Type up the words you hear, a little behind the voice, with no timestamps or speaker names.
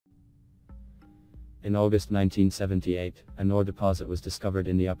In August 1978, an ore deposit was discovered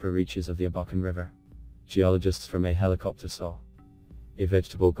in the upper reaches of the Abakan River. Geologists from a helicopter saw a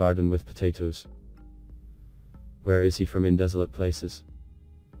vegetable garden with potatoes. Where is he from in desolate places?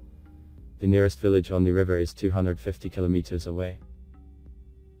 The nearest village on the river is 250 kilometers away.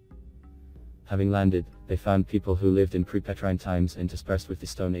 Having landed, they found people who lived in pre-Petrine times interspersed with the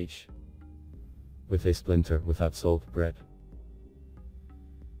Stone Age. With a splinter without salt bread.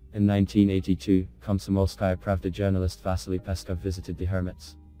 In 1982, Komsomolskaya Pravda journalist Vasily Peskov visited the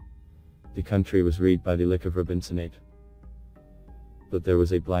Hermits. The country was read by the Lykov Robinsonade. But there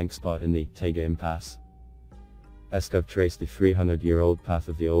was a blank spot in the Taiga impasse. Peskov traced the 300-year-old path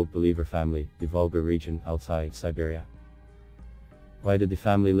of the Old Believer family, the Volga region, Altai, Siberia. Why did the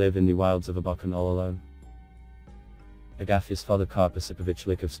family live in the wilds of Abakan all alone? Agafya's father Karp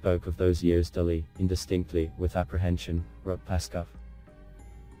Lykov spoke of those years dully, indistinctly, with apprehension, wrote Peskov.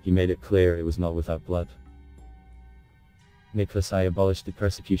 He made it clear it was not without blood. Nicholas I abolished the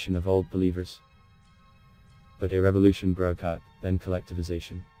persecution of Old Believers. But a revolution broke out, then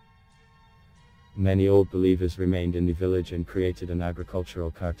collectivization. Many Old Believers remained in the village and created an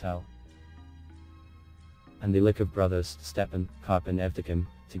agricultural cartel. And the Lykov brothers, Stepan, Karp and Evdokim,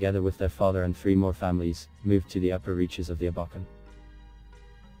 together with their father and 3 more families, moved to the upper reaches of the Abakan.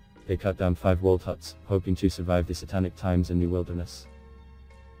 They cut down 5 walled huts, hoping to survive the satanic times in the wilderness.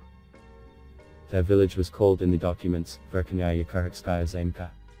 Their village was called in the documents, Verkhnyaya Karhikskaya Zaimka.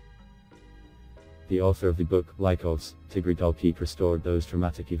 The author of the book, Lykovs, Tigri Dalkit, restored those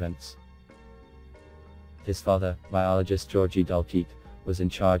dramatic events. His father, biologist Georgy Dalkit, was in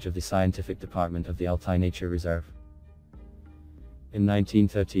charge of the scientific department of the Altai Nature Reserve. In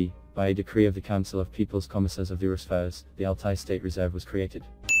 1930, by a decree of the Council of People's Commissars of the Rusfers, the Altai State Reserve was created.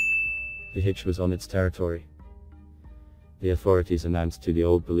 The Hitch was on its territory. The authorities announced to the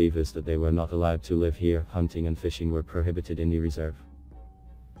Old Believers that they were not allowed to live here. Hunting and fishing were prohibited in the reserve.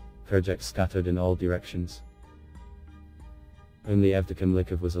 Projects scattered in all directions. Only Evdokim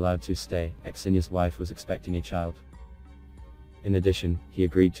Lykov was allowed to stay. Ksenia's wife was expecting a child. In addition, he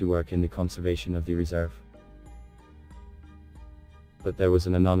agreed to work in the conservation of the reserve. But there was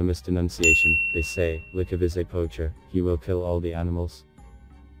an anonymous denunciation. They say, Lykov is a poacher, he will kill all the animals.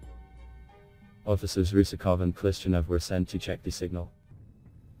 Officers Rusakov and Klishchanov were sent to check the signal.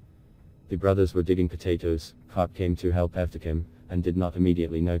 The brothers were digging potatoes. Karp came to help Evdokim, and did not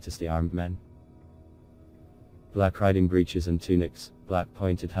immediately notice the armed men. Black riding breeches and tunics, black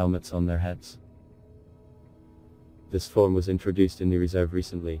pointed helmets on their heads. This form was introduced in the reserve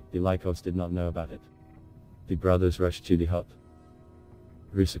recently. The Lykovs did not know about it. The brothers rushed to the hut.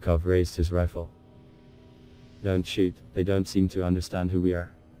 Rusakov raised his rifle. Don't shoot, they don't seem to understand who we are,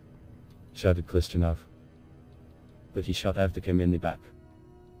 shouted Klishchanov. But he shot Evdokim in the back.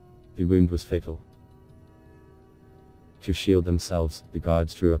 The wound was fatal. To shield themselves, the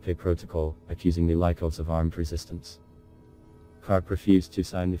guards drew up a protocol, accusing the Lykovs of armed resistance. Karp refused to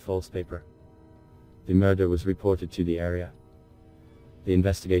sign the false paper. The murder was reported to the area. The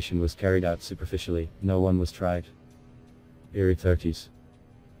investigation was carried out superficially, no one was tried. Eerie 30s.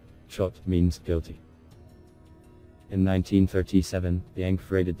 Shot means guilty. In 1937, the Enk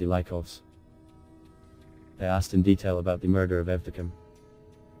raided the Lykovs. They asked in detail about the murder of Evdokim.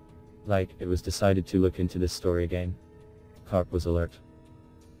 It was decided to look into this story again. Karp was alert.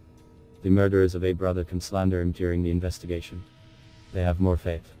 The murderers of a brother can slander him during the investigation. They have more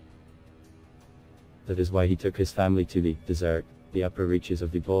faith. That is why he took his family to the desert, the upper reaches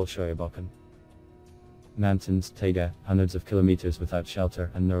of the Bolshoi Abakan. Mountains, taiga, hundreds of kilometers without shelter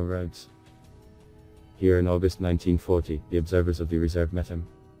and no roads. Here in August 1940, the observers of the reserve met him.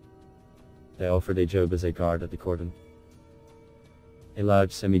 They offered a job as a guard at the cordon. A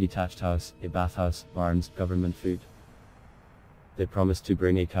large semi-detached house, a bathhouse, barns, government food. They promised to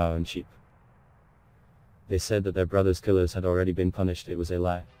bring a cow and sheep. They said that their brother's killers had already been punished. It was a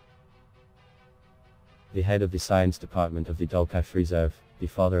lie. The head of the science department of the Dalkif Reserve, the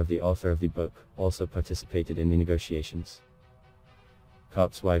father of the author of the book, also participated in the negotiations.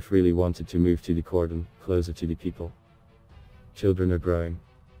 Karp's wife really wanted to move to the cordon, closer to the people. Children are growing.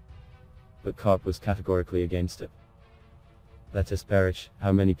 But Karp was categorically against it. Let us perish,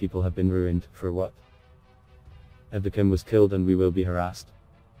 how many people have been ruined, for what? Evdokim was killed and we will be harassed.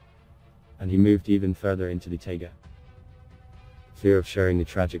 And he moved even further into the taiga. Fear of sharing the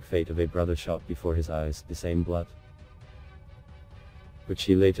tragic fate of a brother shot before his eyes, the same blood. Which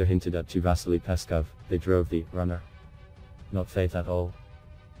he later hinted at to Vasily Peskov, they drove the runner. Not faith at all.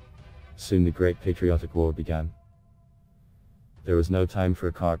 Soon the Great Patriotic War began. There was no time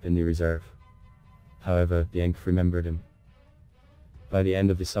for Karp in the reserve. However, the Enk remembered him. By the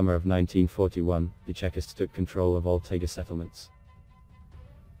end of the summer of 1941, the Chekists took control of all taiga settlements,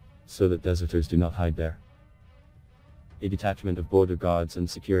 so that deserters do not hide there. A detachment of border guards and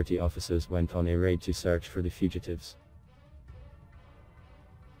security officers went on a raid to search for the fugitives.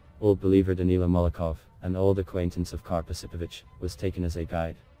 Old believer Danila Molokov, an old acquaintance of Karp Osipovich, was taken as a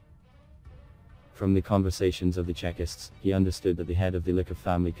guide. From the conversations of the Chekists, he understood that the head of the Lykov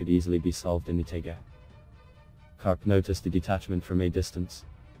family could easily be solved in the taiga. Karp noticed the detachment from a distance,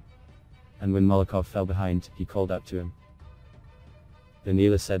 and when Molokov fell behind, he called out to him.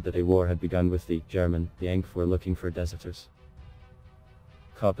 Danila said that a war had begun with the German, the Enk were looking for deserters.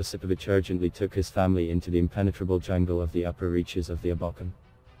 Karp Osipovich urgently took his family into the impenetrable jungle of the upper reaches of the Abokan,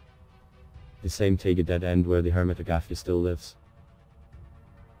 the same taiga dead end where the hermit Agafya still lives.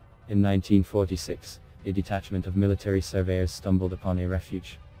 In 1946, a detachment of military surveyors stumbled upon a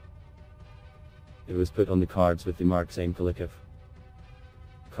refuge. It was put on the cards with the marks aimed to Lykov.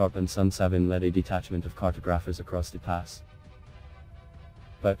 Karp and son Savin led a detachment of cartographers across the pass.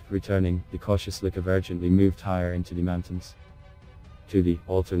 But, returning, the cautious Lykov urgently moved higher into the mountains, to the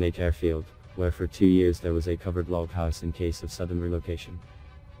alternate airfield, where for 2 years there was a covered log house in case of sudden relocation.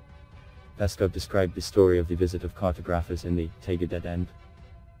 Peskov described the story of the visit of cartographers in the taiga dead end.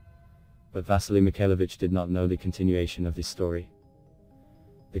 But Vasily Mikhailovich did not know the continuation of this story.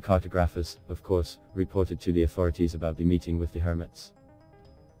 The cartographers, of course, reported to the authorities about the meeting with the hermits.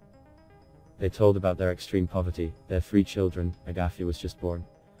 They told about their extreme poverty, their 3 children, Agafya was just born.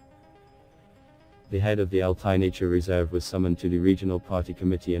 The head of the Altai Nature Reserve was summoned to the regional party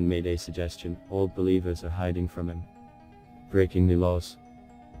committee and made a suggestion: old believers are hiding from him, breaking the laws.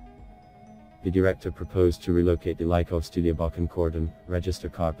 The director proposed to relocate the Lykovs to the Abokan cordon, register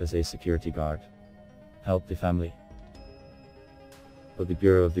Karp as a security guard, help the family. But the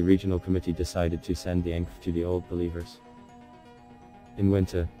bureau of the regional committee decided to send the Enk to the Old Believers. In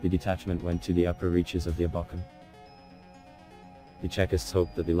winter, the detachment went to the upper reaches of the Abokan. The Chekists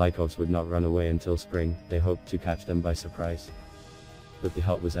hoped that the Lykovs would not run away until spring. They hoped to catch them by surprise. But the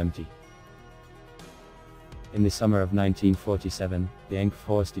hut was empty. In the summer of 1947, the Enk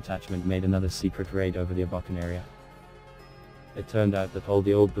Force detachment made another secret raid over the Abokan area. It turned out that all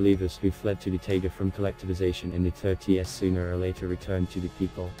the Old Believers who fled to the taiga from collectivization in the 30s sooner or later returned to the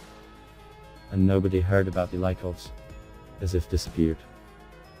people. And nobody heard about the Lykovs, as if disappeared.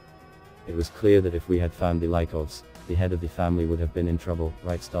 It was clear that if we had found the Lykovs, the head of the family would have been in trouble,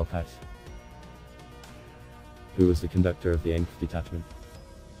 writes Dalpat, who was the conductor of the Enk detachment.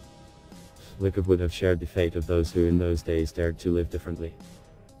 Lykov would have shared the fate of those who in those days dared to live differently,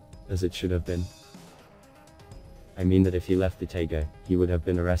 as it should have been. I mean that if he left the taiga, he would have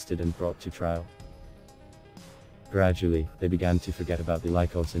been arrested and brought to trial. Gradually, they began to forget about the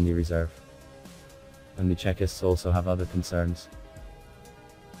Lykovs in the reserve. And the Chekists also have other concerns.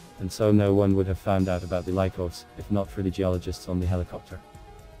 And so no one would have found out about the Lykovs, if not for the geologists on the helicopter.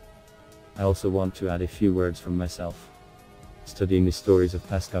 I also want to add a few words from myself, studying the stories of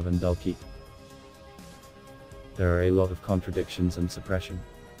Peskov and Dalkit. There are a lot of contradictions and suppression.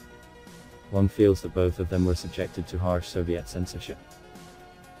 One feels that both of them were subjected to harsh Soviet censorship.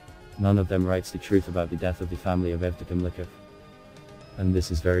 None of them writes the truth about the death of the family of Evdokim Lykov. And this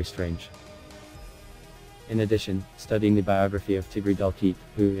is very strange. In addition, studying the biography of Tigray Dalkit,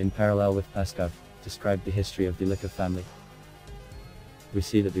 who, in parallel with Peskov, described the history of the Lykov family, we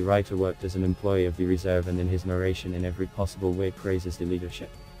see that the writer worked as an employee of the reserve and in his narration in every possible way praises the leadership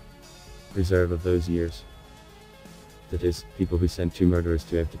reserve of those years. That is, people who sent 2 murderers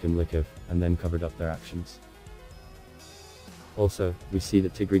to Evdokim Lykov, and then covered up their actions. Also, we see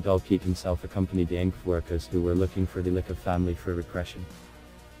that Tigray Dalkit himself accompanied the Enk workers who were looking for the Lykov family for repression.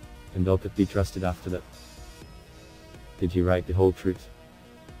 Can Dalkit be trusted after that? Did he write the whole truth?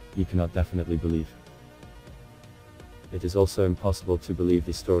 You cannot definitely believe. It is also impossible to believe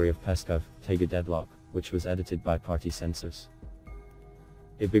the story of Peskov, Taiga Deadlock, which was edited by party censors.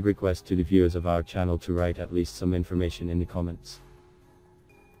 A big request to the viewers of our channel to write at least some information in the comments.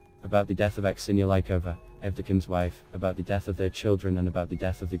 About the death of Agafya Lykova, Evdokim's wife, about the death of their children and about the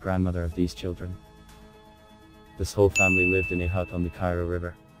death of the grandmother of these children. This whole family lived in a hut on the Cairo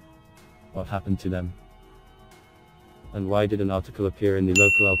River. What happened to them? And why did an article appear in the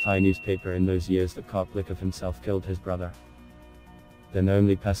local Altai newspaper in those years that Karp Lykov himself killed his brother? Then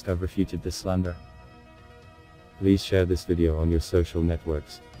only Peskov refuted this slander. Please share this video on your social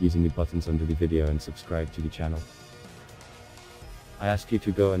networks, using the buttons under the video and subscribe to the channel. I ask you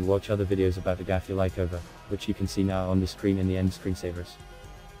to go and watch other videos about Agafya Lykova, which you can see now on the screen in the end screensavers.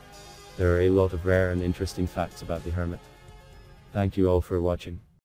 There are a lot of rare and interesting facts about the Hermit. Thank you all for watching.